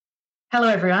Hello,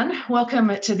 everyone.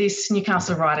 Welcome to this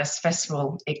Newcastle Writers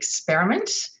Festival experiment.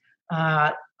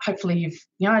 Hopefully,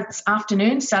 it's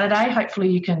afternoon, Saturday. Hopefully,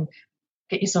 you can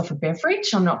get yourself a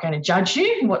beverage. I'm not going to judge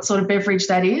you what sort of beverage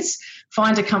that is.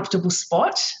 Find a comfortable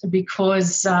spot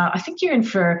because I think you're in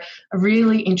for a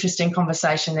really interesting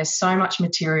conversation. There's so much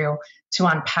material to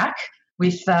unpack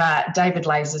with David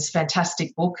Laser's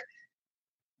fantastic book,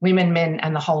 Women, Men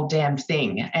and the Whole Damn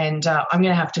Thing. And I'm going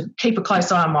to have to keep a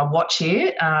close eye on my watch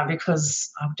here because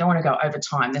I don't want to go over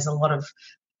time. There's a lot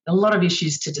of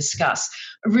issues to discuss.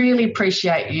 I really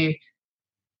appreciate you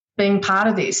being part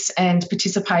of this and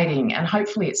participating, and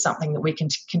hopefully it's something that we can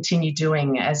continue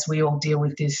doing as we all deal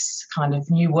with this kind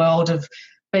of new world of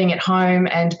being at home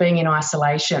and being in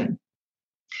isolation.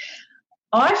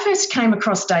 I first came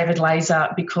across David Laser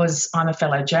because I'm a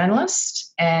fellow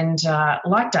journalist, and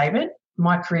like David,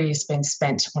 my career has been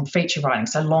spent on feature writing,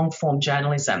 so long-form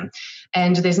journalism.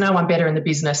 And there's no one better in the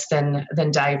business than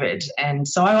David. And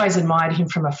so I always admired him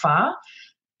from afar.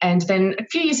 And then a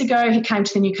few years ago, he came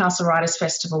to the Newcastle Writers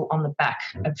Festival on the back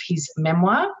of his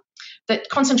memoir that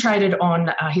concentrated on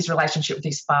his relationship with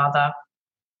his father,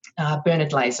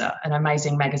 Bernard Laser, an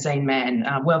amazing magazine man,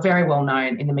 very well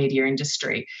known in the media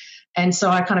industry. And so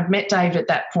I kind of met David at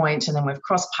that point, and then we've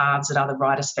crossed paths at other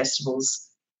writers' festivals.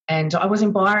 And I was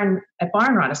at Byron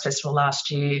Writers Festival last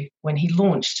year when he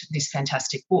launched this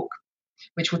fantastic book,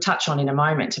 which we'll touch on in a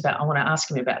moment. I want to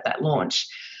ask him about that launch.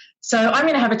 So I'm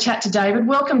going to have a chat to David.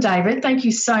 Welcome, David. Thank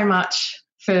you so much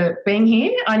for being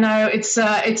here. I know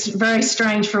it's very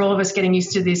strange for all of us getting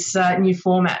used to this new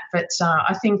format, but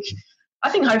I think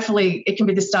hopefully it can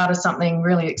be the start of something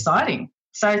really exciting.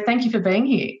 So thank you for being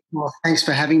here. Well, thanks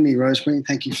for having me, Rosemary.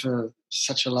 Thank you for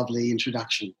such a lovely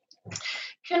introduction.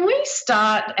 Can we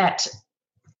start at,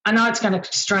 I know it's going to be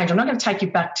strange, I'm not going to take you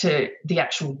back to the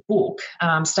actual book,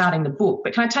 starting the book,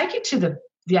 but can I take you to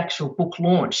the actual book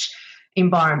launch in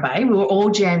Byron Bay? We were all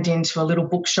jammed into a little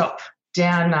bookshop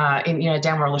down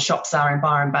where all the shops are in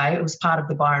Byron Bay. It was part of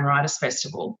the Byron Writers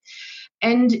Festival.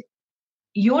 And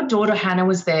your daughter Hannah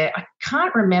was there. I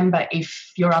can't remember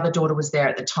if your other daughter was there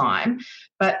at the time,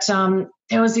 but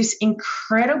there was this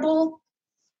incredible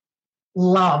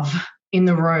love in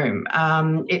the room.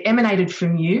 It emanated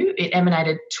from you. It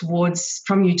emanated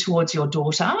from you towards your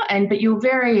daughter. But you were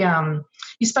very,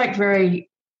 you spoke very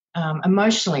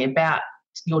emotionally about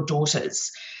your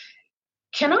daughters.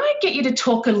 Can I get you to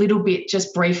talk a little bit,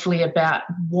 just briefly, about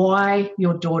why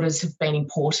your daughters have been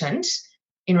important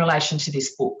in relation to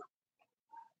this book?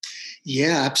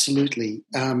 Yeah, absolutely.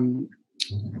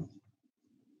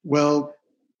 Well,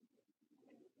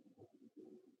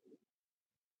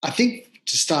 I think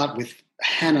to start with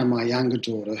Hannah, my younger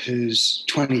daughter, who's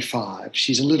 25,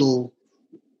 she's a little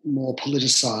more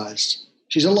politicised.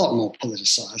 She's a lot more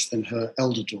politicised than her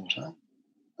elder daughter,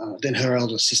 than her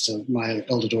elder sister, my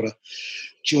elder daughter,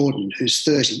 Jordan, who's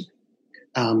 30.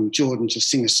 Jordan's a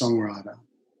singer-songwriter,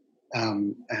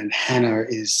 and Hannah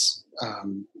is,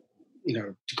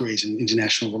 degrees in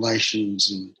international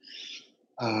relations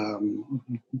and,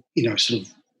 sort of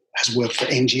has worked for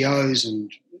NGOs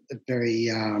and a very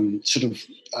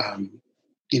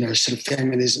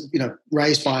feminism,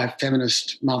 raised by a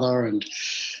feminist mother, and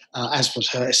as was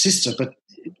her sister, but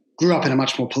grew up in a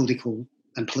much more political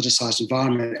and politicised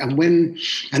environment. And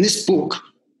this book,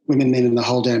 Women, Men and the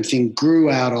Whole Damn Thing,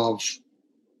 grew out of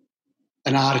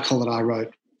an article that I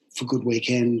wrote for Good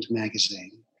Weekend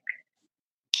magazine,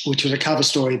 which was a cover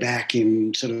story back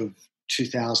in sort of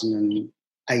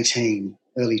 2018,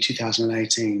 early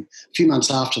 2018, a few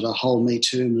months after the whole Me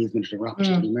Too movement had erupted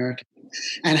in America.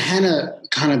 And Hannah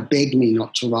kind of begged me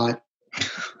not to write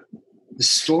the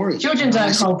story. Children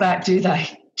don't hold back, do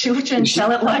they? Children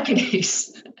tell it like it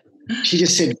is. She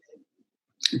just said,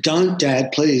 "Don't,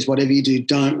 Dad, please, whatever you do,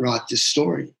 don't write this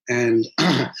story." And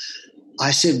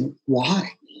I said,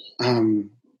 "Why?"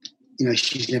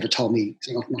 She's never told me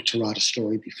not to write a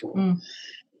story before.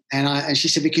 And she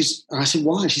said, because, and I said,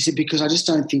 "Why?" She said, "Because I just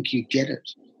don't think you get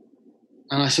it."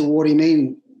 And I said, "Well, what do you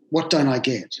mean? What don't I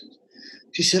get?"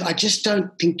 She said, "I just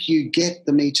don't think you get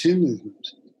the Me Too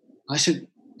movement." I said,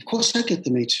 "Of course I get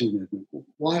the Me Too movement.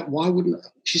 Why wouldn't I?"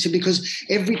 She said, "Because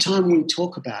every time we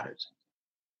talk about it,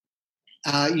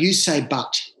 you say,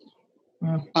 but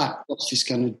what's this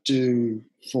going to do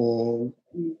for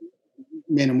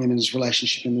men and women's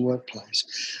relationship in the workplace?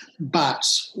 But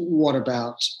what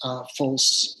about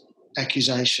false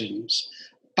accusations?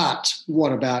 But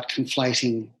what about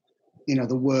conflating,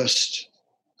 the worst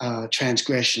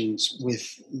transgressions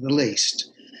with the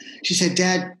least?" She said,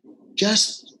 "Dad,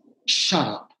 just shut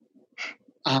up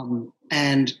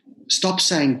and stop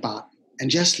saying but, and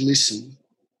just listen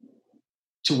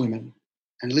to women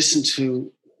and listen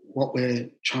to what we're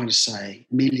trying to say,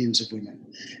 millions of women.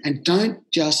 And don't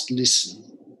just listen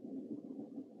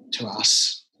to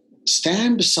us.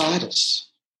 Stand beside us.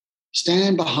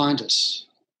 Stand behind us.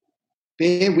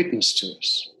 Bear witness to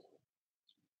us.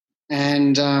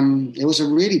 And it was a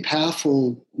really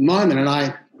powerful moment.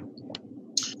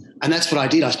 And that's what I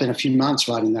did. I spent a few months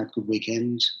writing that Good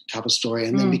Weekend cover story.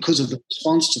 And then because of the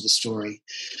response to the story.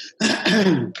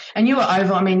 And you were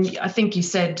over, I mean, I think you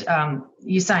said,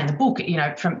 you say in the book, you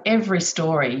know, from every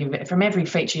story, from every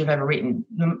feature you've ever written,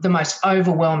 the most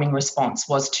overwhelming response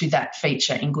was to that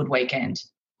feature in Good Weekend.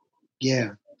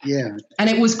 Yeah, yeah. And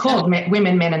it was called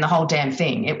Women, Men and the Whole Damn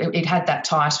Thing. It had that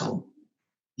title.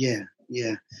 Yeah.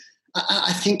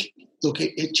 I think, look,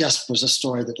 it just was a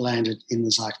story that landed in the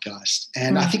zeitgeist.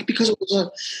 And I think because it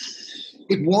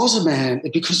was a man,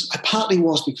 because it partly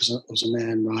was because it was a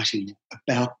man writing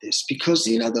about this, because,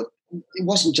 you know, it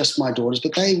wasn't just my daughters,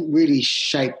 but they really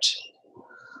shaped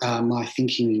my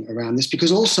thinking around this,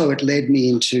 because also it led me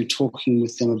into talking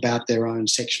with them about their own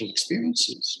sexual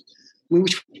experiences,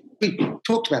 which we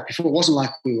talked about before. It wasn't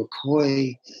like we were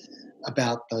coy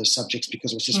about those subjects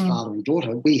because it was just father and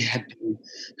daughter. We had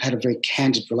a very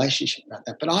candid relationship about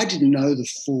that. But I didn't know the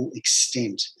full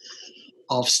extent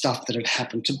of stuff that had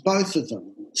happened to both of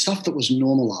them, stuff that was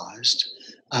normalised,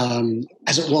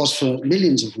 as it was for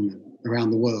millions of women around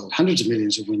the world, hundreds of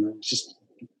millions of women. It's just,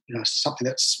 you know, something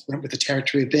that's went with the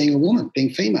territory of being a woman,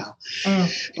 being female.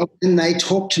 But when they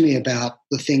talked to me about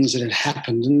the things that had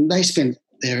happened, and they spent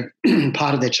their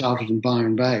part of their childhood in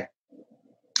Byron Bay,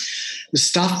 the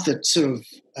stuff that sort of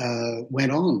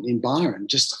went on in Byron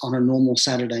just on a normal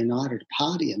Saturday night at a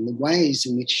party, and the ways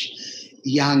in which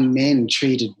young men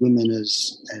treated women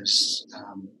as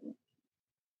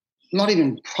not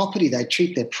even property. They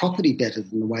treat their property better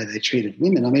than the way they treated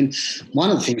women. I mean, one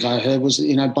of the things I heard was,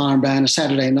 you know, Byron Bay on a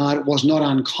Saturday night, it was not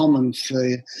uncommon for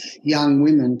young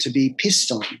women to be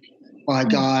pissed on by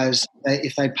guys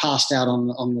if they passed out on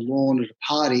the lawn at a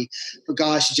party, for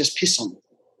guys to just piss on them.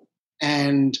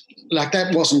 And like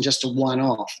that wasn't just a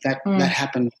one-off. That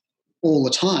happened all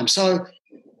the time. So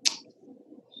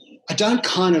I don't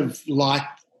kind of like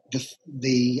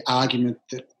the argument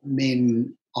that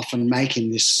men often make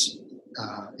in this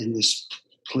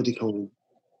political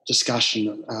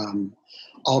discussion.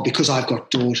 Because I've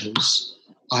got daughters,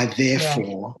 I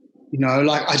therefore, you know,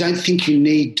 like I don't think you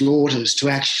need daughters to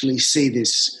actually see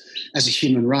this as a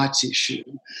human rights issue.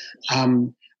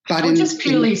 But just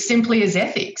purely simply as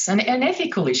ethics, an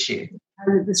ethical issue.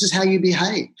 This is how you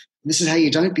behave. This is how you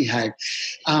don't behave.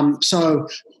 So,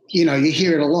 you know, you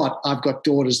hear it a lot. I've got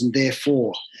daughters, and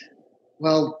therefore,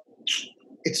 well,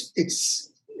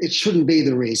 it shouldn't be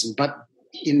the reason. But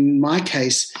in my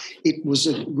case, it was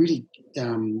a really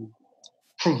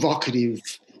provocative,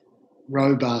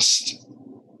 robust,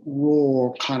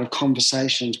 raw kind of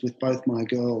conversations with both my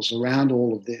girls around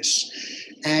all of this.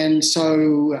 And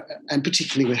so, and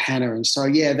particularly with Hannah. And so,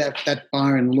 yeah, that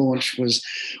Byron launch was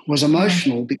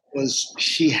emotional, because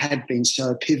she had been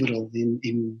so pivotal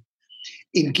in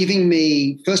giving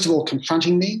me, first of all,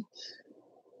 confronting me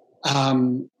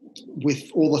with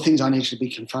all the things I needed to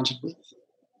be confronted with,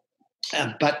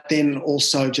 but then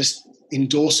also just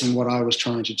endorsing what I was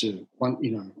trying to do.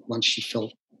 Once she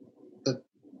felt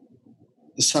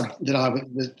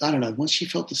once she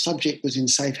felt the subject was in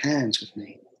safe hands with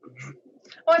me.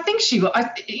 Well, I think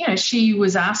she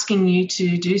was asking you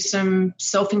to do some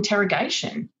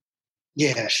self-interrogation.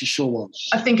 Yeah, she sure was.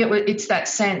 I think it's that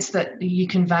sense that you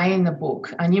convey in the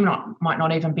book, and you might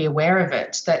not even be aware of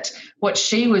it, that what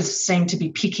she seemed to be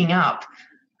picking up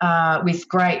with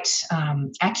great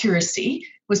accuracy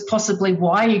was possibly,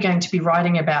 why are you going to be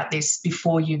writing about this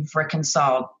before you've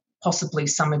reconciled possibly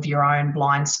some of your own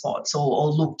blind spots or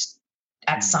looked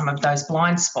at some of those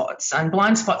blind spots. And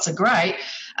blind spots are great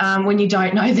when you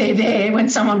don't know they're there. When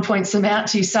someone points them out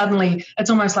to you, suddenly it's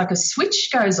almost like a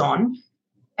switch goes on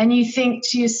and you think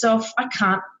to yourself, I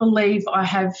can't believe I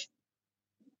have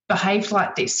behaved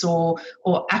like this or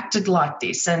acted like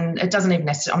this. And it doesn't even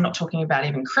necessarily, I'm not talking about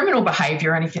even criminal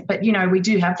behaviour or anything, but, you know, we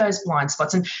do have those blind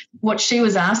spots. And what she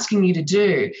was asking you to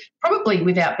do, probably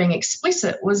without being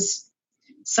explicit, was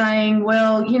saying,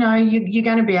 well, you know, you're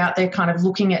going to be out there kind of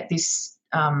looking at this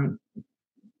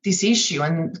this issue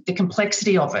and the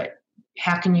complexity of it.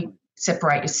 How can you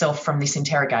separate yourself from this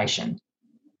interrogation?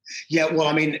 Yeah, well,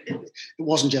 I mean, it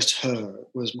wasn't just her. It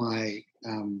was my,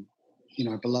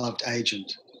 beloved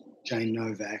agent, Jane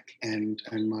Novak, and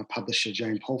my publisher,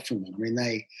 Jane Polfman. I mean,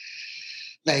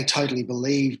 they totally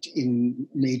believed in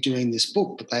me doing this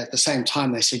book, but at the same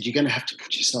time they said, you're going to have to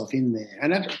put yourself in there.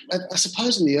 And I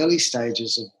suppose in the early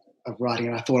stages writing,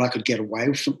 and I thought I could get away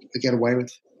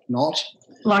with not.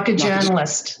 Like a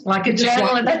journalist.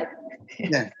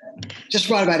 Yeah. Just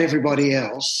write about everybody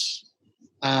else,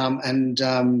 and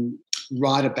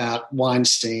write about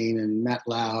Weinstein and Matt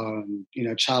Lauer and,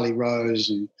 Charlie Rose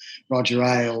and Roger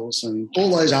Ailes and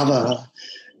all those other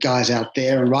guys out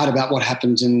there, and write about what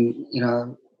happens in,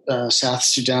 South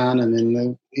Sudan and in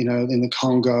the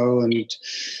Congo and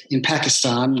in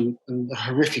Pakistan, and the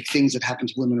horrific things that happen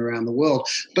to women around the world.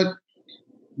 But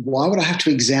why would I have to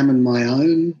examine my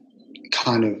own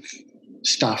kind of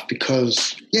stuff?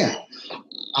 Because,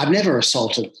 I've never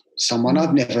assaulted someone.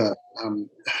 I've never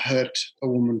hurt a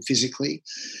woman physically.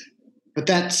 But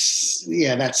that's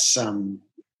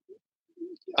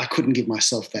I couldn't give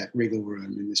myself that wriggle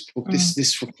room in this book.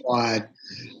 This required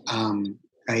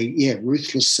a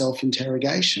ruthless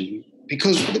self-interrogation,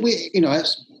 because as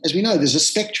we know, there's a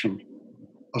spectrum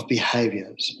of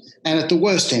behaviours, and at the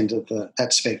worst end of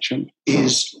that spectrum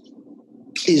is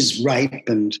rape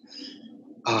and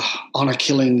honour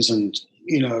killings and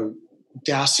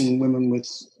dousing women with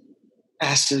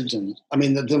acid, and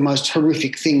the most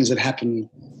horrific things that happen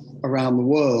around the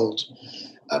world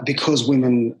because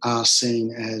women are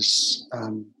seen as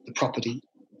the property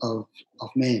of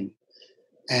men,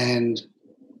 and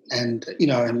in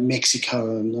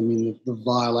Mexico, and the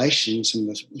violations and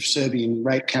the Serbian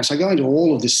rape camps. I go into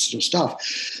all of this sort of stuff.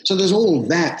 So there's all of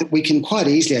that we can quite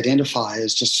easily identify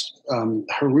as just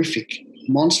horrific,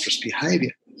 monstrous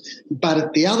behaviour. But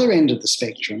at the other end of the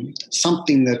spectrum,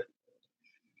 something that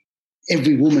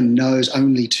every woman knows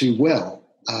only too well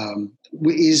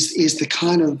is the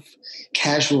kind of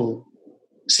casual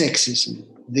sexism,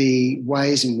 the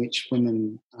ways in which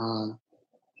women are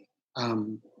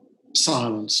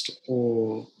silenced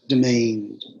or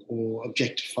demeaned or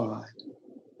objectified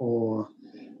or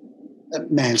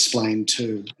mansplained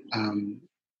to.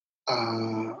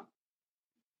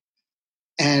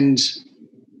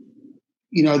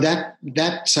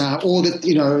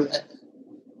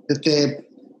 That they're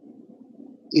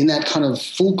in that kind of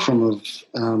fulcrum of,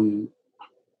 a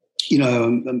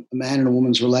man and a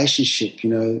woman's relationship.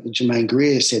 Germaine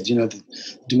Greer said, the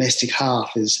domestic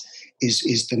hearth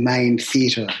is the main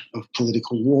theatre of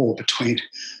political war between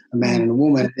a man and a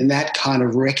woman. And that kind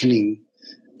of reckoning,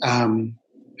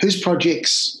 whose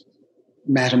projects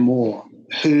matter more,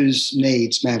 whose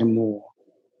needs matter more,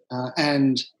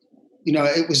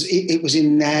 it was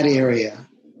in that area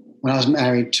when I was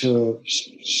married to a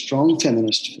strong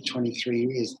feminist for 23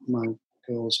 years, my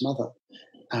girl's mother.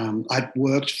 I'd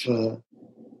worked for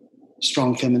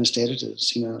strong feminist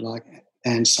editors, like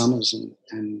Anne Summers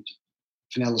and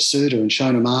Fenella Souter and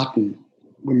Shona Martin,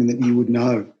 women that you would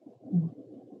know,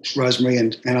 Rosemary,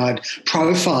 and I'd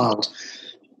profiled,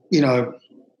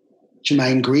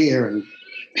 Germaine Greer and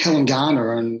Helen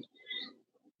Garner and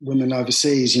women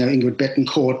overseas, Ingrid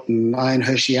Betancourt and Ayaan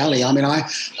Hirsi Ali. I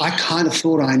kind of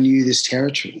thought I knew this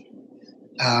territory.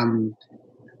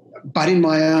 But in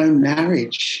my own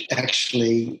marriage,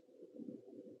 actually,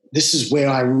 this is where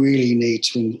I really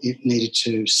needed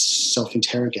to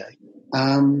self-interrogate.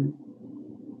 A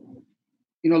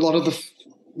lot of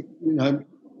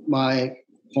my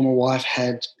former wife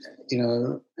had,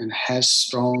 and has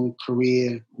strong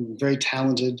career, very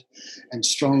talented and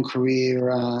strong career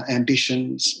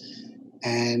ambitions,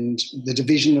 and the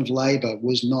division of labour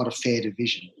was not a fair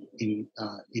division in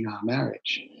our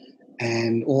marriage.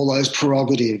 And all those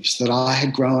prerogatives that I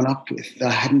had grown up with, that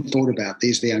I hadn't thought about,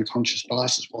 these are the unconscious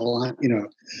biases. Well,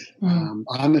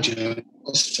 I'm a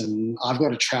journalist and I've got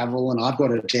to travel and I've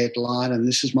got a deadline and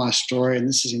this is my story and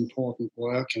this is important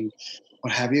work and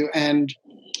what have you. And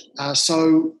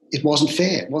so it wasn't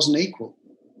fair, it wasn't equal.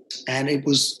 And it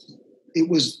was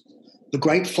the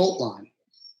great fault line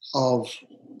of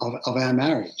our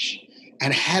marriage.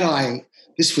 And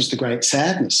this was the great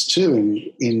sadness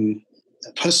too in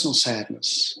personal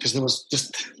sadness, because there was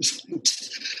just this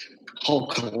whole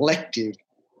collective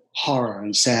horror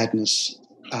and sadness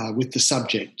with the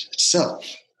subject itself,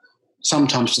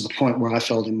 sometimes to the point where I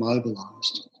felt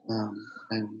immobilised.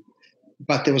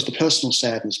 But there was the personal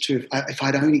sadness too. If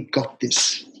I'd only got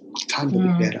this a tiny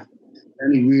bit better,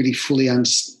 only really fully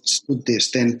understood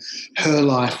this, then her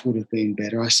life would have been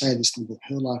better. I say this thing, that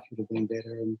her life would have been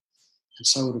better, and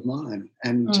so would have mine.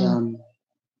 And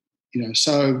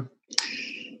so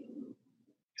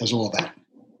there's all that.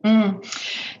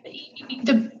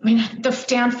 The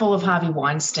downfall of Harvey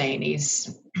Weinstein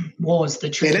was the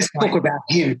truth. Yeah, let's talk about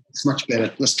him. It's much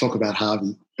better. Let's talk about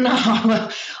Harvey.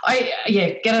 No,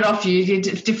 get it off you. You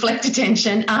deflect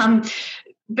attention.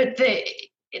 But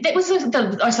that was,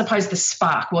 I suppose, the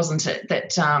spark, wasn't it,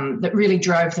 that really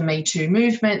drove the Me Too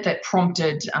movement, that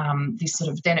prompted this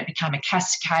sort of, then it became a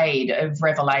cascade of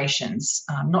revelations,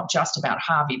 not just about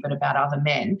Harvey, but about other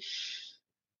men.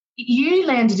 You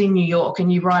landed in New York,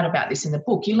 and you write about this in the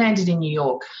book. You landed in New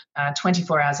York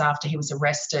 24 hours after he was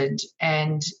arrested,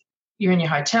 and you're in your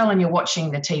hotel and you're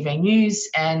watching the TV news,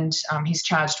 and he's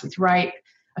charged with rape,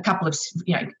 a couple of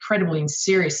incredibly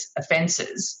serious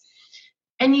offences.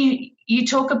 And you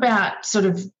talk about sort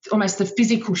of almost the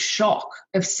physical shock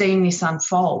of seeing this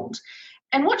unfold.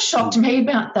 And what shocked me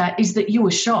about that is that you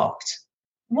were shocked.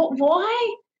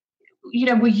 Why,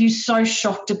 were you so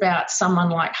shocked about someone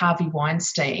like Harvey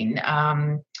Weinstein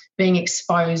being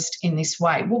exposed in this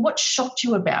way? Well, what shocked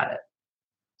you about it?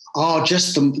 Oh,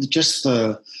 just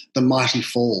the mighty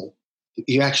fall.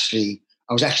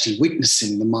 I was actually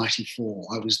witnessing the mighty fall.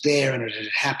 I was there, and it had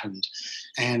happened.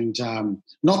 And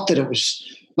not that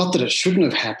it shouldn't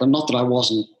have happened, not that I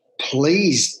wasn't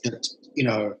pleased that,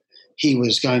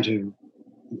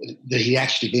 that he'd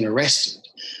actually been arrested.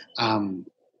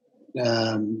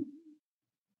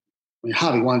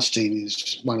 Harvey Weinstein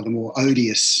is one of the more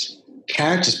odious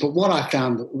characters, but what I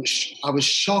found, I was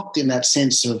shocked in that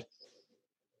sense of,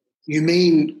 you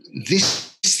mean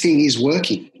this thing is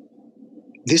working?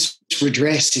 This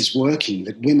redress is working,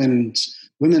 that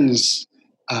women's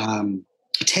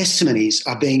testimonies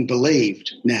are being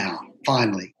believed now,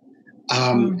 finally.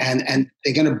 And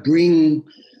they're going to bring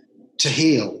to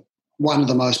heel one of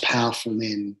the most powerful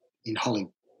men in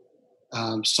Hollywood.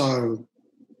 So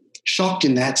shocked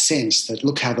in that sense, that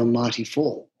look how the mighty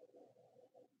fall.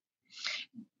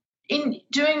 In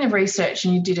doing the research,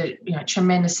 and you did a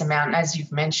tremendous amount, as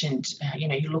you've mentioned,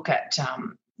 you look at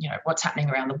what's happening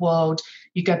around the world,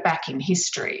 you go back in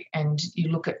history and you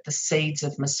look at the seeds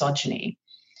of misogyny.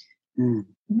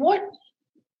 What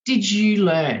did you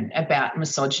learn about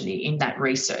misogyny in that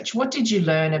research? What did you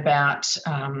learn about,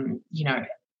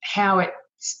 how it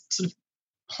sort of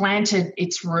planted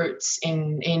its roots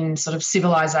in sort of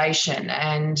civilization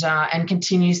and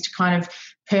continues to kind of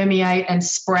permeate and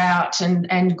sprout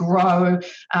and grow,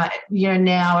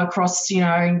 now across,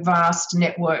 vast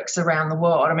networks around the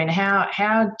world? I mean,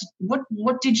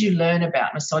 what did you learn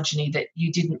about misogyny that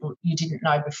you didn't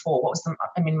know before? What was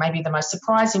maybe the most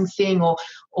surprising thing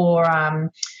or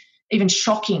even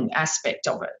shocking aspect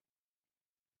of it?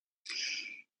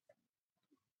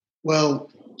 Well,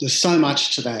 there's so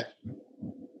much to that,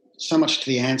 so much to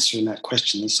the answer in that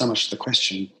question. There's so much to the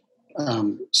question.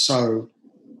 So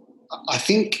I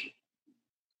think,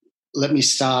 let me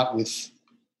start with,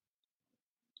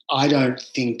 I don't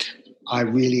think I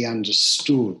really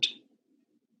understood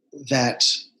that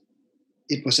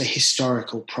it was a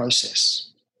historical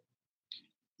process,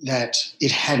 that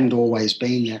it hadn't always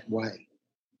been that way,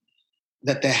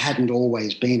 that there hadn't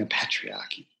always been a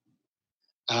patriarchy,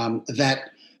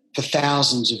 that for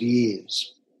thousands of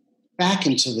years, back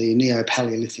into the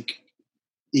Neo-Paleolithic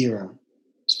era,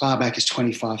 as far back as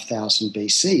 25,000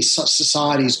 BC, such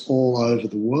societies all over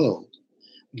the world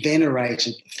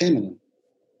venerated the feminine.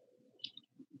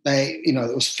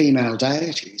 It was female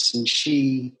deities, and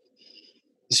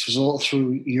this was all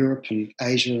through Europe and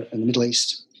Asia and the Middle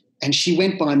East, and she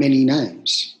went by many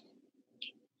names.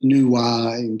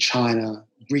 Nuwa in China,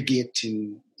 Brigitte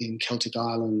in Celtic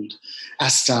Ireland,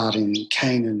 Astarte in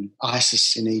Canaan,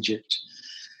 Isis in Egypt.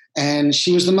 And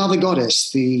she was the mother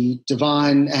goddess, the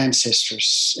divine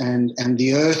ancestress, and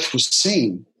the earth was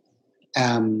seen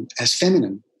as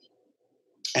feminine.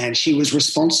 And she was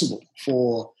responsible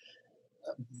for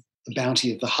the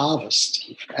bounty of the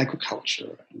harvest, for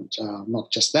agriculture, and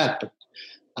not just that, but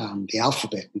the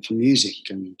alphabet and for music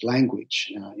and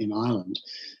language in Ireland.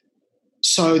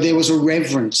 So there was a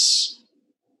reverence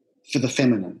for the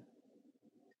feminine.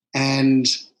 And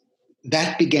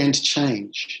that began to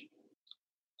change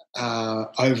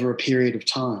over a period of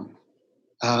time.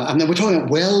 And then we're talking about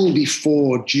well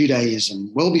before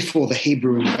Judaism, well before the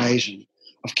Hebrew invasion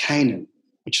of Canaan,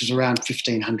 which was around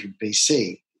 1500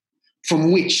 BC,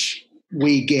 from which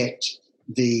we get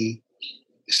the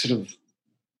sort of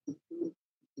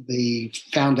the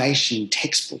foundation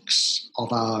textbooks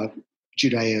of our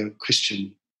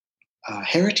Judeo-Christian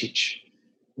heritage,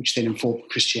 which then informed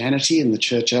Christianity and the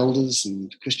church elders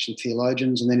and Christian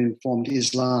theologians, and then informed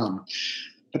Islam.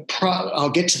 But I'll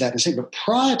get to that in a second. But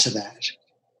prior to that,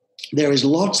 there is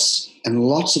lots and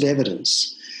lots of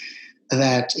evidence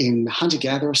that in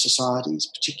hunter-gatherer societies,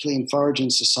 particularly in foraging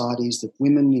societies, that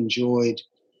women enjoyed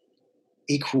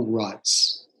equal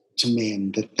rights to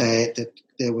men, that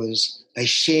they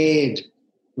shared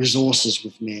resources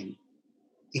with men,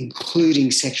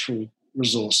 including sexual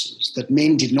resources, that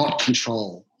men did not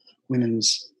control women's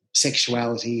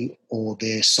sexuality or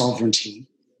their sovereignty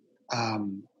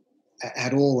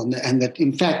at all, and that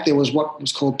in fact there was what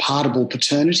was called partible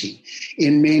paternity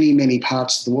in many, many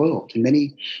parts of the world, in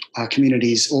many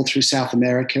communities all through South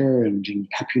America and in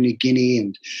Papua New Guinea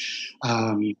and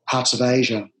parts of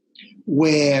Asia,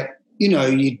 where, you know,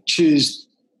 you choose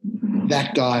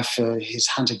that guy for his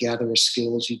hunter-gatherer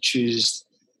skills, you choose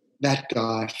that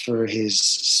guy for his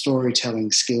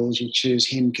storytelling skills, you choose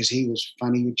him because he was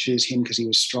funny, you choose him because he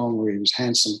was strong or he was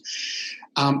handsome.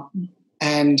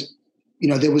 And, you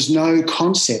know, there was no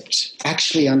concept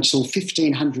actually until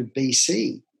 1500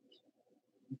 BC.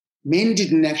 Men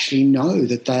didn't actually know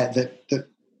that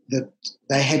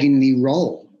they had any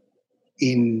role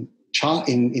in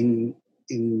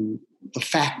the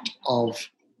fact of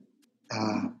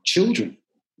children.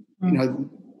 You know,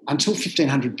 until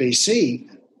 1500 BC,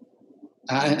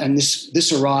 and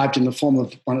this arrived in the form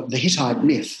of the Hittite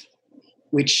myth,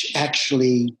 which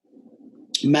actually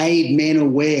made men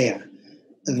aware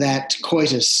that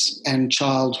coitus and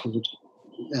childhood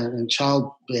and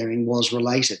childbearing was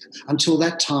related. Until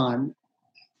that time,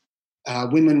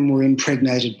 women were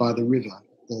impregnated by the river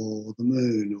or the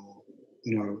moon, or,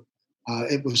 you know,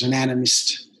 it was an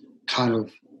animist kind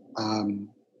of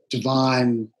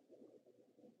divine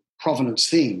provenance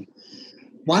thing.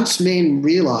 Once men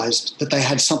realised that they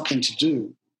had something to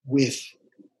do with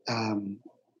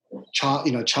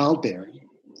childbearing,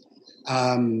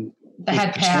 they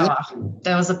had power.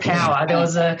 There was a power. There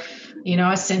was a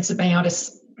sense of being able to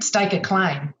stake a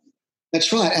claim.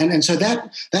 That's right, and so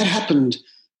that happened.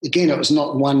 Again, it was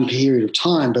not one period of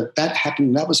time, but that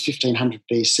happened. That was 1500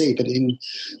 BC. But in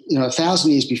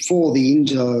 1,000 years before the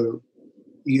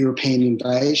Indo-European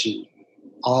invasion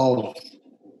of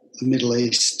the Middle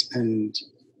East and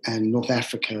North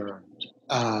Africa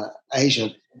and Asia,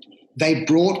 they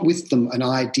brought with them an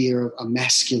idea of a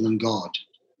masculine god.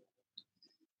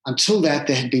 Until that,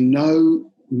 there had been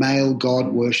no male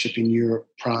god worship in Europe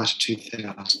prior to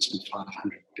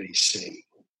 2500 BC.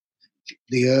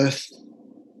 The earth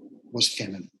was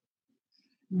feminine.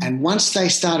 And once they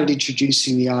started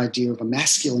introducing the idea of a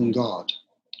masculine god,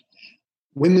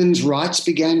 women's rights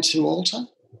began to alter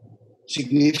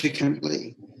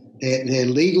significantly. Their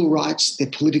legal rights, their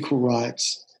political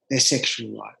rights, their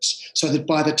sexual rights. So that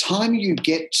by the time you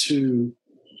get to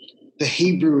the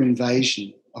Hebrew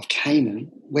invasion of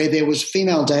Canaan, where there was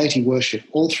female deity worship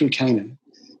all through Canaan,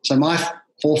 so my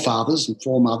forefathers and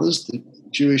foremothers, the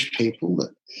Jewish people,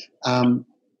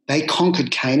 they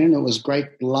conquered Canaan. It was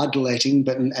great bloodletting,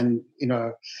 and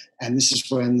this is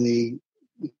when the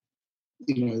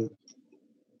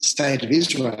state of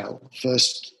Israel,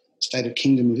 first state of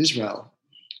Kingdom of Israel,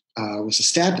 was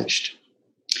established.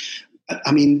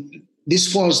 I mean,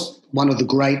 this was one of the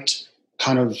great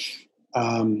kind of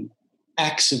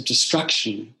acts of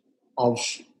destruction of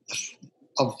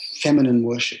feminine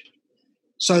worship.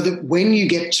 So that when you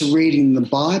get to reading the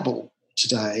Bible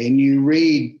today and you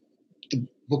read the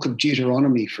book of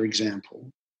Deuteronomy, for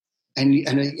example, and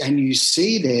you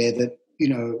see there that, you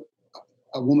know,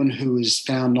 a woman who is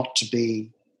found not to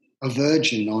be a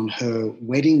virgin on her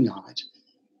wedding night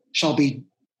shall be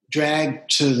dragged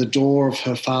to the door of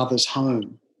her father's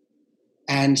home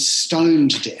and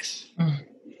stoned to death.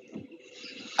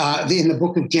 In the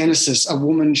book of Genesis, a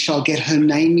woman shall get her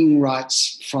naming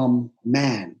rights from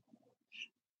man.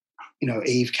 You know,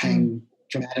 Eve came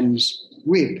from Adam's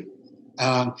rib.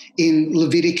 In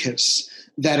Leviticus,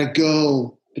 that a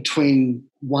girl between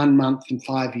 1 month and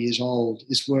 5 years old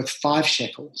is worth 5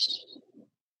 shekels.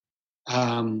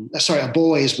 A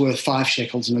boy is worth 5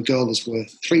 shekels and a girl is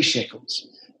worth 3 shekels.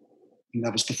 And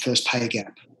that was the first pay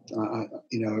gap,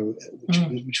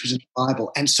 which was in the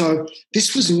Bible. And so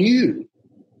this was new.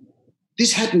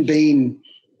 This hadn't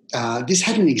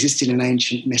existed in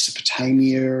ancient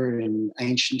Mesopotamia and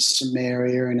ancient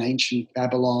Sumeria and ancient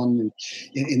Babylon and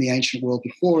in the ancient world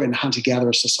before, in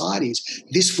hunter-gatherer societies.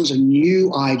 This was a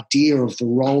new idea of the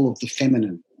role of the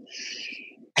feminine.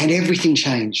 And everything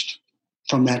changed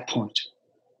from that point.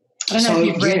 I don't know if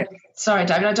you've read... Sorry,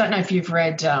 David, I don't know if you've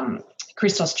read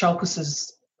Christos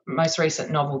Tsiolkos's most recent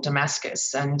novel,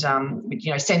 Damascus, and,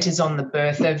 centres on the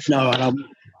birth of... No, I don't.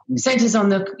 Centres on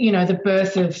the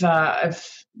birth of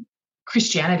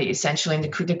Christianity, essentially, in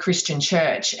the Christian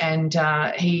church. And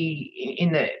he,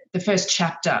 in the first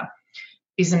chapter,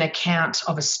 is an account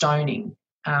of a stoning.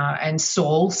 And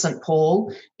Saul, St.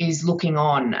 Paul, is looking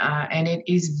on, and it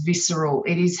is visceral.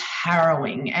 It is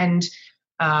harrowing. And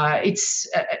I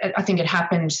think it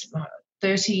happened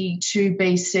 32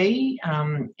 BC,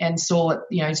 and Saul,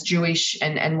 is Jewish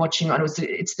and watching on.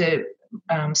 It's the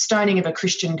stoning of a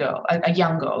Christian girl, a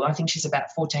young girl. I think she's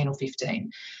about 14 or 15.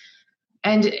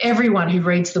 And everyone who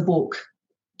reads the book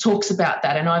talks about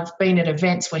that, and I've been at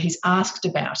events where he's asked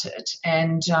about it,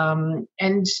 and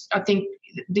I think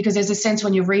because there's a sense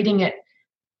when you're reading it,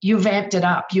 you've amped it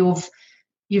up, you've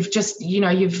just,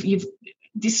 you've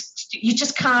this, you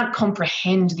just can't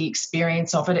comprehend the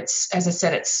experience of it. It's, as I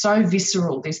said, it's so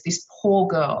visceral. There's this poor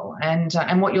girl,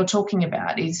 and what you're talking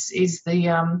about is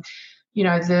the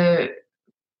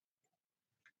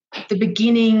the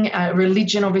beginning.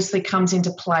 Religion obviously comes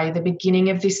into play. The beginning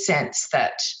of this sense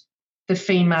that the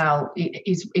female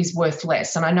is worth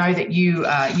less. And I know that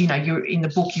you're in the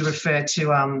book, you refer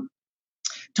to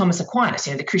Thomas Aquinas,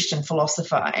 the Christian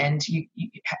philosopher, and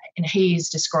he is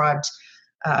described,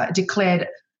 declared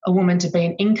a woman to be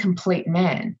an incomplete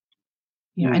man,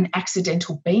 an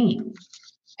accidental being.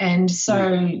 And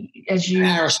so, as you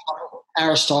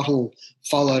Aristotle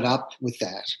followed up with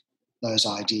those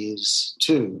ideas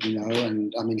too,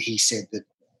 and I mean, he said that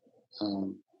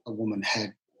a woman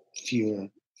had fewer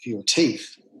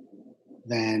teeth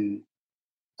than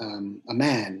a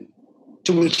man,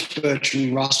 to which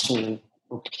Bertrand Russell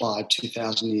replied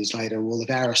 2,000 years later, well, if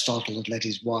Aristotle had let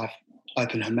his wife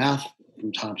open her mouth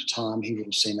from time to time, he would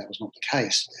have seen that was not the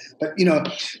case. But,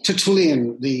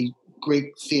 Tertullian, the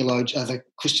Greek theologian, the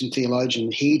Christian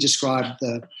theologian, he described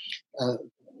the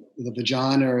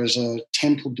vagina as a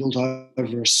temple built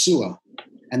over a sewer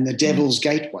and the devil's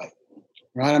gateway,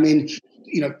 right? I mean,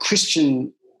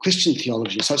 Christian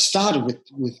theology. So it started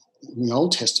with the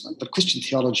Old Testament, but Christian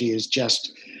theology is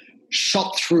just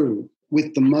shot through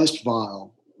with the most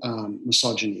vile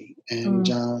misogyny. And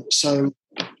so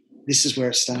this is where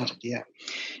it started, yeah.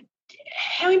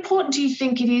 How important do you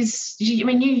think it is? I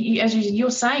mean, you as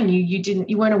you're saying,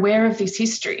 you weren't aware of this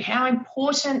history. How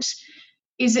important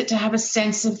is it to have a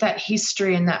sense of that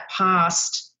history and that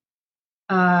past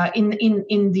in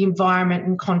the environment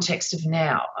and context of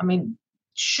now? I mean,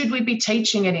 should we be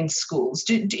teaching it in schools?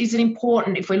 Is it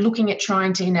important if we're looking at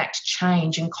trying to enact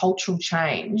change and cultural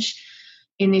change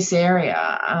in this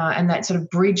area and that sort of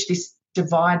bridge this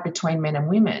divide between men and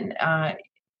women?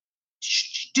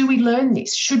 Do we learn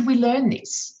this? Should we learn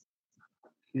this?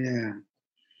 Yeah.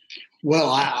 Well,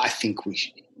 I think we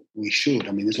should.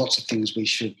 I mean, there's lots of things we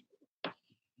should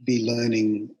be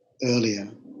learning earlier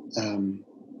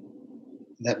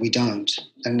that we don't,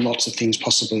 and lots of things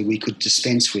possibly we could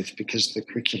dispense with because the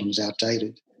curriculum is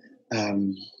outdated. I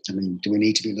mean, do we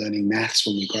need to be learning maths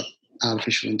when we've got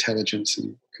artificial intelligence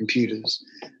and computers?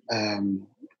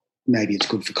 Maybe it's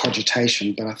good for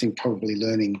cogitation, but I think probably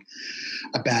learning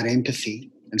about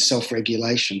empathy and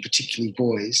self-regulation, particularly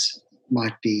boys,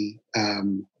 might be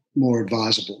more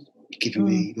advisable given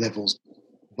the levels of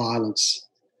violence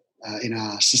in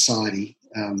our society,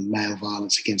 male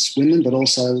violence against women, but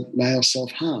also male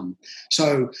self-harm.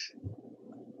 So,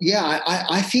 yeah,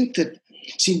 I think that,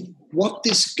 see, what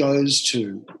this goes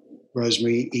to,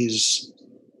 Rosemary, is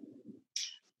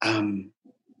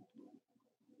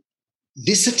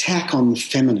this attack on the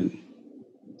feminine,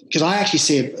 because I actually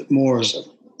see it more as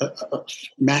a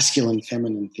masculine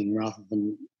feminine thing rather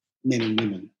than men and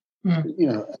women,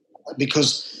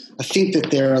 because I think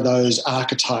that there are those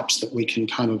archetypes that we can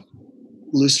kind of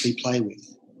loosely play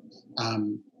with.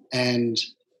 And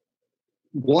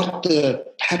what the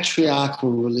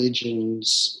patriarchal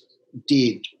religions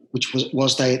did, which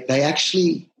was they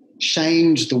actually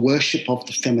shamed the worship of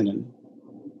the feminine.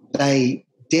 They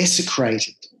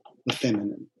desecrated the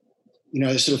feminine,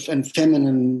 and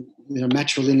feminine,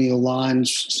 matrilineal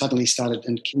lines suddenly started,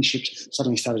 and kinships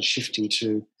suddenly started shifting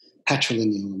to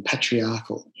patrilineal and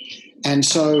patriarchal. And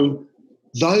so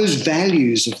those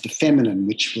values of the feminine,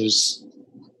 which was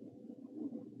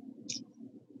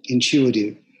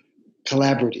intuitive,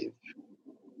 collaborative,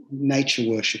 nature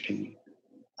worshipping,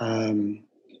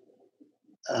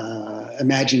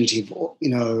 imaginative,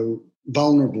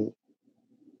 vulnerable,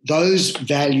 those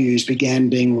values began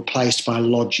being replaced by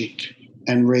logic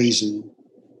and reason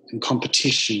and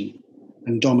competition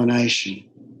and domination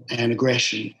and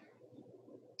aggression.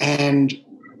 And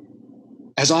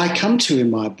as I come to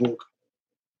in my book,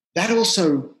 that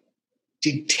also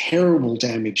did terrible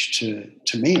damage to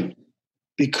men,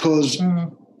 because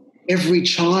every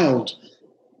child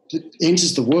that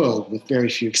enters the world, with very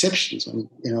few exceptions,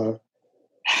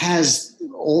 has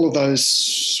all of those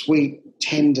sweet,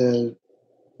 tender,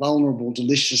 vulnerable,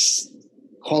 delicious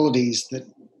qualities that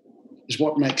is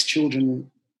what makes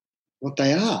children what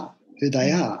they are, who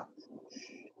they are.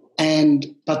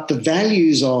 But the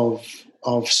values of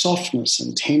softness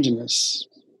and tenderness,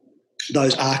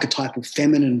 those archetypal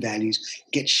feminine values,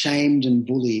 get shamed and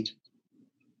bullied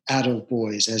out of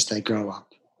boys as they grow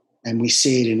up. And we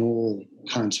see it in all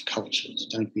kinds of cultures.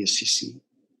 Don't be a sissy.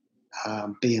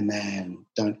 be a man,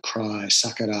 don't cry,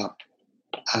 suck it up.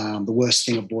 The worst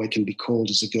thing a boy can be called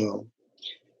is a girl.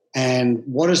 And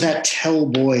what does that tell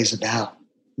boys about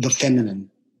the feminine?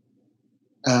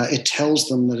 It tells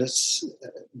them that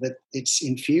it's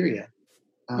inferior,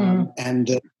 and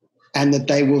that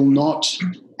they will not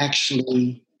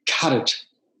actually cut it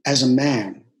as a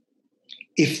man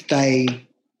if they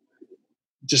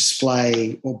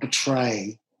display or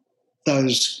betray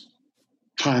those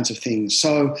kinds of things.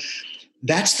 So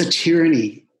that's the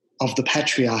tyranny of the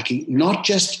patriarchy, not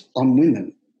just on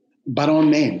women, but on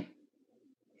men.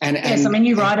 Yes, I mean,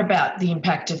 you write about the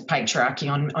impact of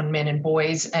patriarchy on men and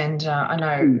boys, and I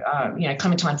know,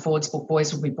 Clementine Ford's book,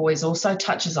 Boys Will Be Boys, also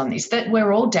touches on this, that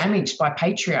we're all damaged by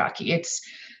patriarchy.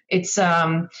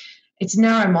 It's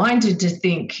narrow-minded to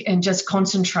think and just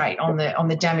concentrate on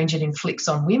the damage it inflicts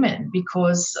on women,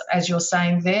 because, as you're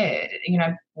saying there,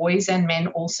 boys and men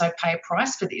also pay a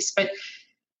price for this. But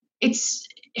it's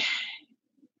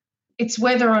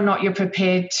whether or not you're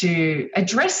prepared to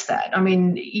address that. I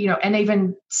mean, and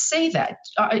even see that.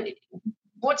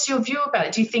 What's your view about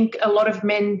it? Do you think a lot of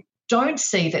men don't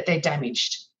see that they're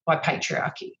damaged by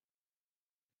patriarchy?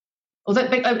 Or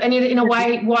that, and in a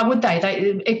way, why would they?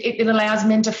 It allows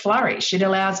men to flourish. It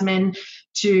allows men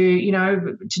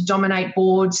to dominate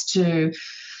boards, to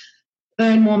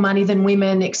earn more money than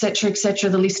women, et cetera, et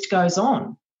cetera. The list goes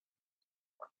on.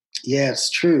 Yeah, it's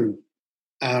true.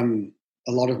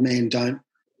 A lot of men don't.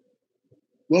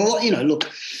 Well, look,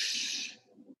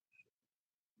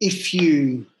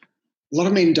 a lot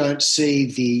of men don't see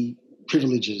the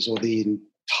privileges or the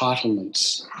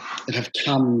entitlements that have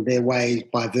come their way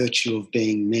by virtue of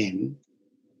being men,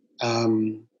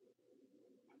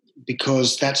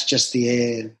 because that's just the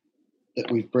air that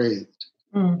we've breathed,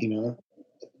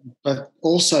 But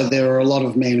also there are a lot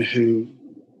of men who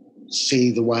see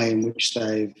the way in which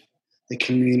their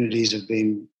communities have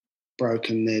been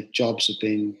broken, their jobs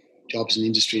and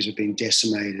industries have been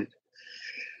decimated,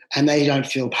 and they don't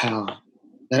feel power.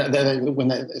 What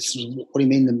do you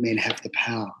mean that men have the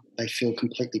power? They feel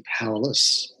completely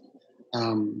powerless.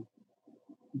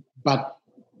 But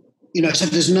so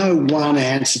there's no one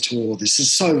answer to all this.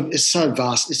 It's so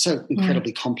vast. It's so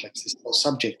incredibly complex, this whole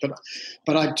subject.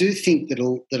 But I do think that a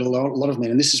lot of men,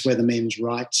 and this is where the men's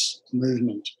rights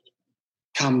movement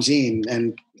comes in,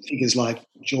 and figures like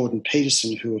Jordan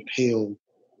Peterson, who appeal,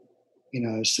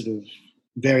 sort of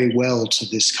very well to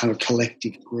this kind of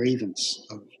collective grievance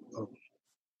of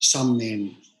some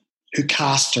men who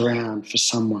cast around for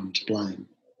someone to blame.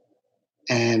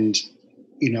 And,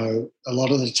 a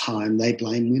lot of the time they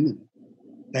blame women.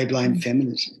 They blame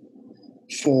feminism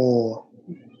for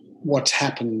what's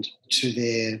happened to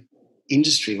their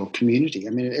industry or community.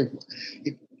 I mean,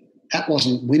 that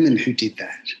wasn't women who did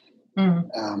that.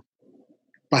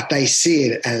 But they see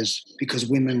it as, because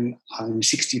women,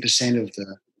 60%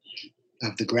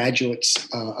 of the graduates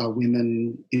are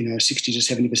women, 60 to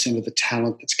 70% of the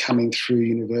talent that's coming through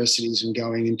universities and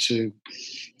going into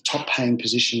top paying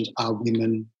positions are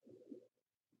women.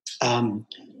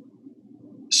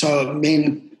 So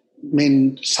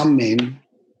some men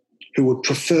who would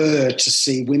prefer to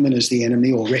see women as the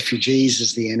enemy or refugees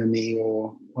as the enemy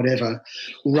or whatever,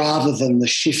 rather than the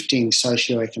shifting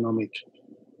socioeconomic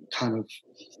kind of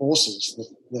forces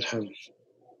that have,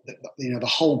 the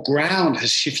whole ground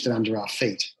has shifted under our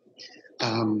feet.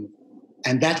 And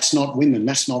that's not women,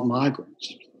 that's not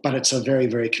migrants, but it's a very,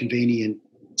 very convenient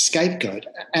scapegoat.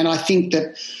 And I think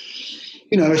that,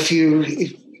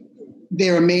 if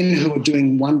there are men who are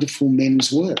doing wonderful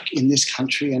men's work in this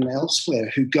country and elsewhere,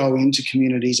 who go into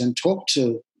communities and talk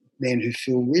to men who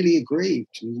feel really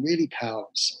aggrieved and really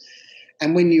powerless.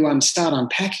 And when you start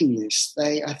unpacking this,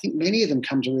 I think many of them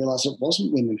come to realise it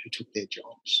wasn't women who took their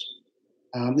jobs.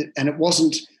 And it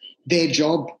wasn't their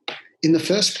job in the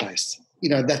first place.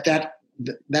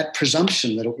 That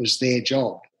presumption that it was their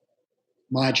job,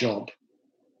 my job.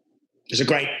 There's a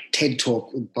great TED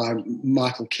talk by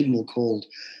Michael Kimmel called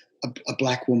A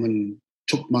Black Woman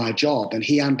Took My Job, and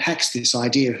he unpacks this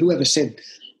idea. Whoever said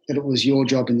that it was your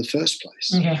job in the first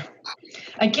place? Yeah.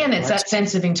 Again, it's that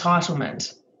sense of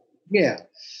entitlement. Yeah.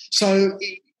 So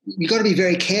you've got to be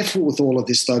very careful with all of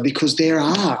this, though, because there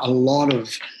are a lot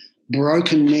of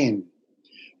broken men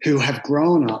who have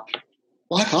grown up,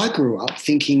 like I grew up,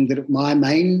 thinking that my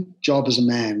main job as a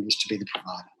man was to be the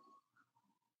provider.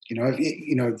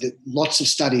 Lots of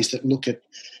studies that look at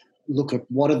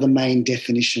what are the main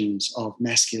definitions of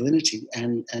masculinity,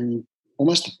 and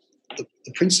almost the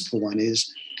principal one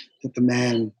is that the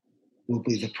man will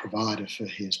be the provider for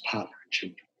his partner and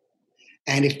children.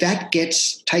 And if that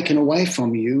gets taken away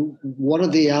from you, what are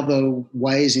the other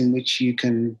ways in which you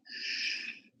can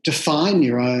define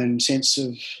your own sense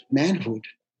of manhood.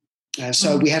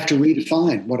 So we have to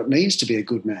redefine what it means to be a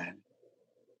good man.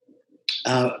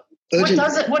 What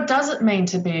does it mean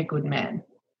to be a good man?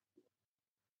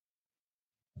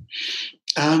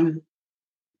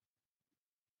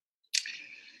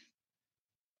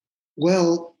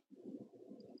 Well,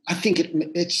 I think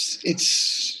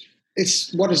it's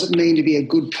what does it mean to be a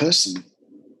good person?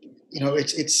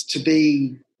 It's to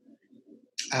be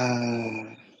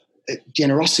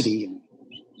generosity and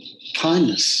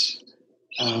kindness,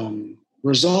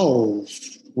 resolve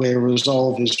where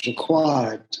resolve is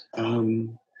required,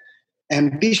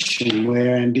 ambition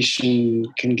where ambition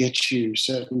can get you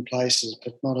certain places,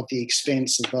 but not at the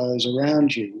expense of those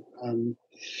around you.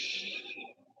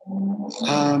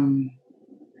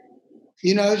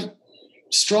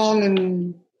 Strong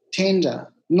and tender,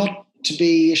 not to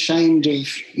be ashamed of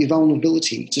your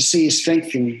vulnerability, to see your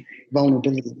strength in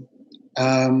vulnerability,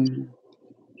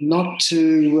 not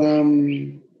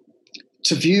to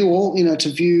view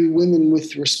women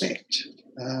with respect,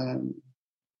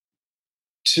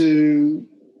 to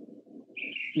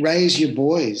raise your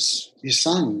boys, your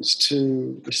sons,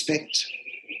 to respect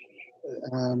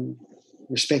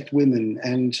women.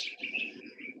 And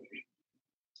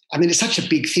I mean, it's such a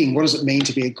big thing. What does it mean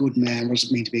to be a good man? What does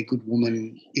it mean to be a good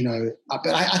woman? But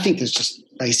I think there's just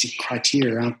basic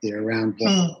criteria out there around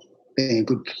what being a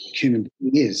good human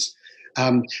being is.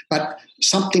 But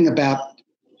something about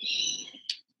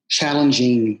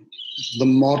challenging the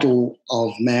model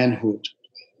of manhood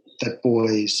that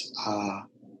boys are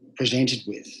presented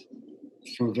with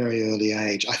from a very early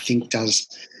age, I think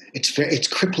it's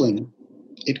crippling.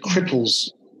 It cripples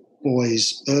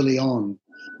boys early on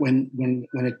when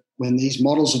these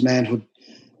models of manhood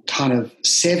kind of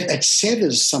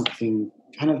severs something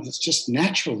kind of that's just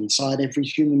natural inside every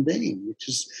human being, which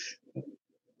is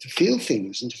to feel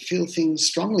things and to feel things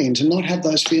strongly and to not have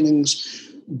those feelings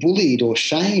bullied or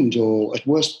shamed or at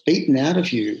worst beaten out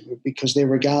of you because they're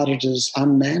regarded as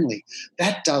unmanly.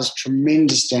 That does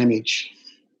tremendous damage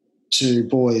to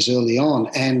boys early on.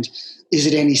 And is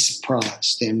it any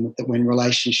surprise then that when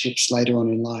relationships later on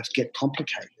in life get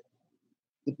complicated,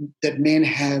 that men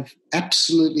have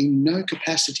absolutely no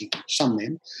capacity, some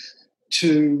men,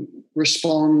 to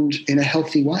respond in a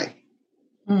healthy way?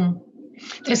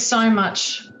 There's so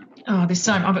much. I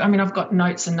mean, I've got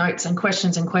notes and notes and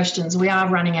questions. We are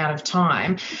running out of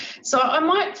time. So I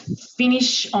might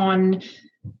finish on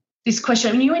this question.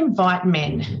 I mean, you invite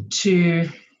men to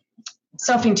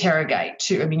self-interrogate,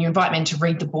 you invite men to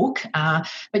read the book,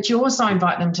 but you also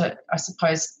invite them to, I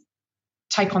suppose,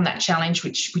 take on that challenge,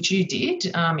 which you did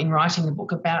in writing the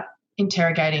book, about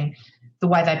interrogating the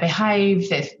way they behave,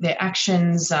 their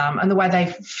actions, and the way they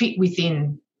fit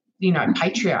within,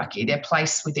 patriarchy, their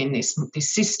place within this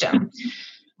system.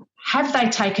 Have they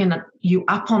taken you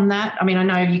up on that? I mean, I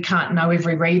know you can't know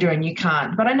every reader and you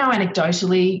can't, but I know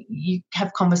anecdotally you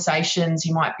have conversations,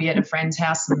 you might be at a friend's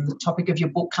house and the topic of your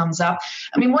book comes up.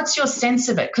 I mean, what's your sense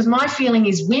of it? Because my feeling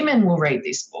is women will read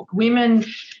this book. Women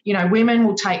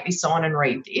will take this on and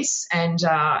read this, and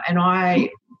I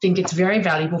think it's very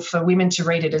valuable for women to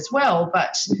read it as well.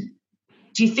 But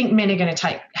do you think men are going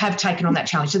to have taken on that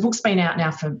challenge? The book's been out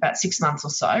now for about 6 months or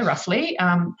so, roughly.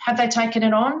 Have they taken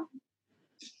it on?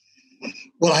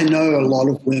 Well, I know a lot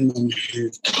of women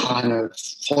who've kind of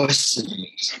foisted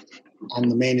it on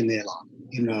the men in their life.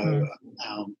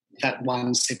 That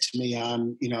one said to me,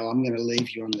 I'm going to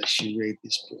leave you unless you read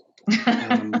this book.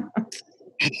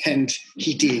 And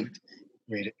he did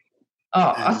read it.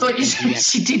 Oh, I thought you said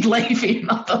she did leave him.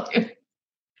 I thought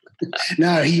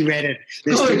No, he read it.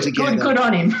 Good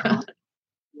on him.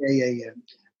 Yeah.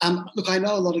 Look, I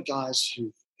know a lot of guys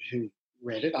who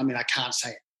read it. I mean, I can't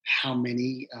say how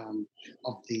many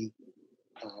of the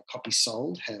copies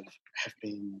sold have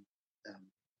been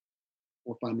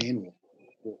bought by men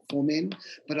or for men,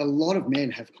 but a lot of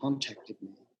men have contacted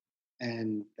me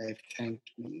and they've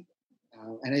thanked me.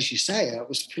 And as you say, it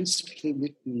was principally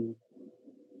written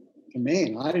for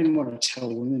men. I didn't want to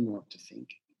tell women what to think.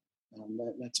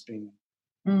 That's been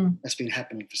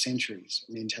happening for centuries,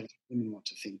 men telling women what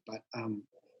to think. But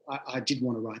I did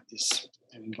want to write this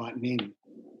and invite men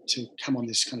to come on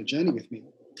this kind of journey with me.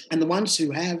 And the ones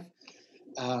who have,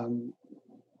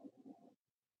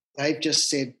 they've just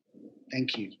said,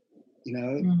 thank you.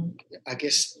 I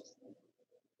guess,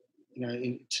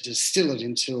 to distill it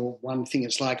into one thing,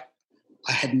 it's like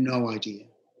I had no idea.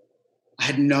 I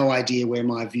had no idea where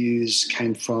my views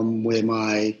came from, where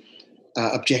my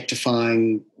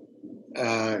objectifying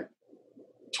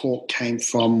talk came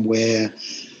from, where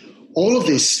all of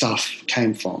this stuff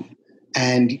came from.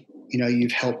 And,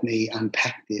 you've helped me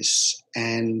unpack this.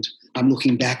 And I'm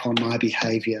looking back on my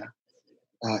behaviour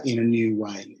in a new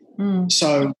way.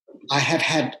 So I have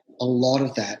had a lot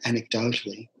of that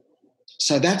anecdotally.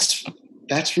 So that's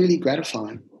really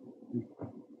gratifying.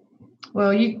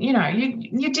 Well,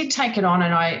 you did take it on,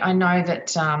 and I know that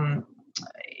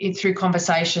through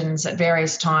conversations at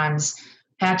various times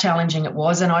how challenging it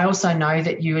was. And I also know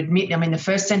that you admit, I mean, the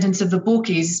first sentence of the book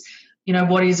is,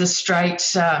 what is a straight,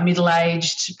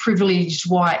 middle-aged, privileged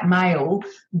white male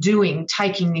doing,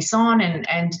 taking this on?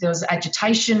 And there was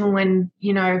agitation when,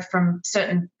 from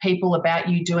certain people about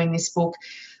you doing this book.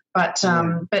 But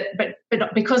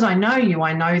because I know you,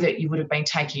 I know that you would have been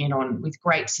taking it on with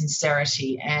great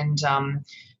sincerity, and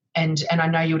I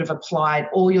know you would have applied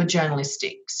all your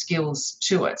journalistic skills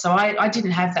to it. So I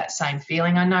didn't have that same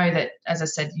feeling. I know that, as I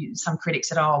said, some critics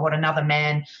said, "Oh, what, another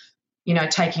man,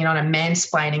 taking it on and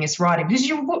mansplaining his writing," because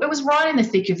it was right in the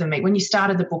thick of the meat. When you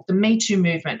started the book, the Me Too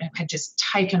movement had just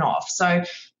taken off. So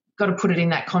got to put it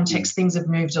in that context. Things have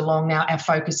moved along now. Our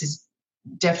focus is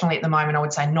definitely at the moment, I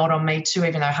would say, not on Me Too,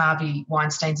 even though Harvey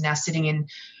Weinstein's now sitting in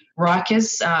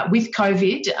Rikers with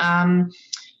COVID,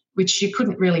 which you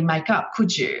couldn't really make up,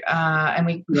 could you?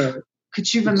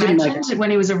 Could you have imagined when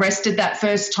he was arrested that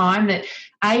first time that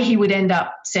A, he would end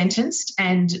up sentenced,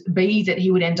 and B, that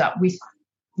he would end up with,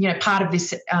 part of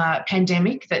this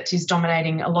pandemic that is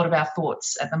dominating a lot of our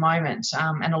thoughts at the moment,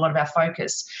 and a lot of our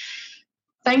focus.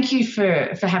 Thank you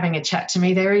for having a chat to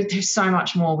me. There's so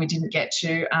much more we didn't get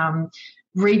to.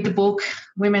 Read the book,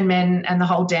 Women, Men, and the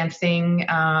Whole Damn Thing.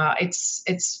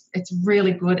 It's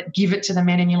really good. Give it to the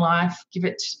men in your life. Give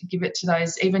it to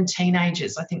those, even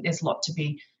teenagers. I think there's a lot to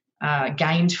be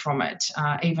gained from it,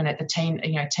 even at the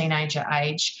teenager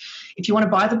age. If you want to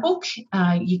buy the book,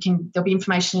 there'll be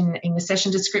information in the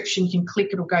session description. You can click,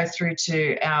 it'll go through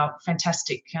to our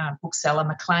fantastic bookseller,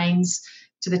 Maclean's,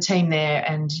 to the team there,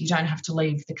 and you don't have to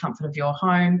leave the comfort of your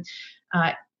home.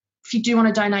 If you do want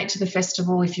to donate to the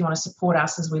festival, if you want to support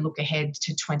us as we look ahead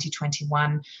to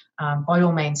 2021, by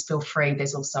all means, feel free.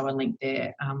 There's also a link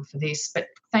there for this. But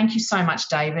thank you so much,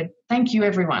 David. Thank you,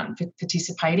 everyone, for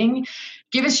participating.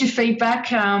 Give us your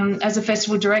feedback. As a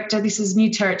festival director, this is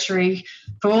new territory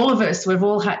for all of us. We've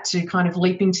all had to kind of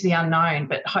leap into the unknown,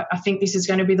 but I think this is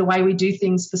going to be the way we do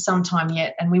things for some time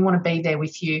yet, and we want to be there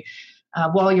with you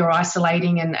while you're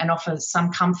isolating and offer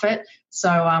some comfort.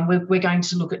 So we're going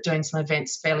to look at doing some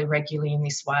events fairly regularly in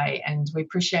this way, and we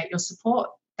appreciate your support.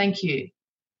 Thank you.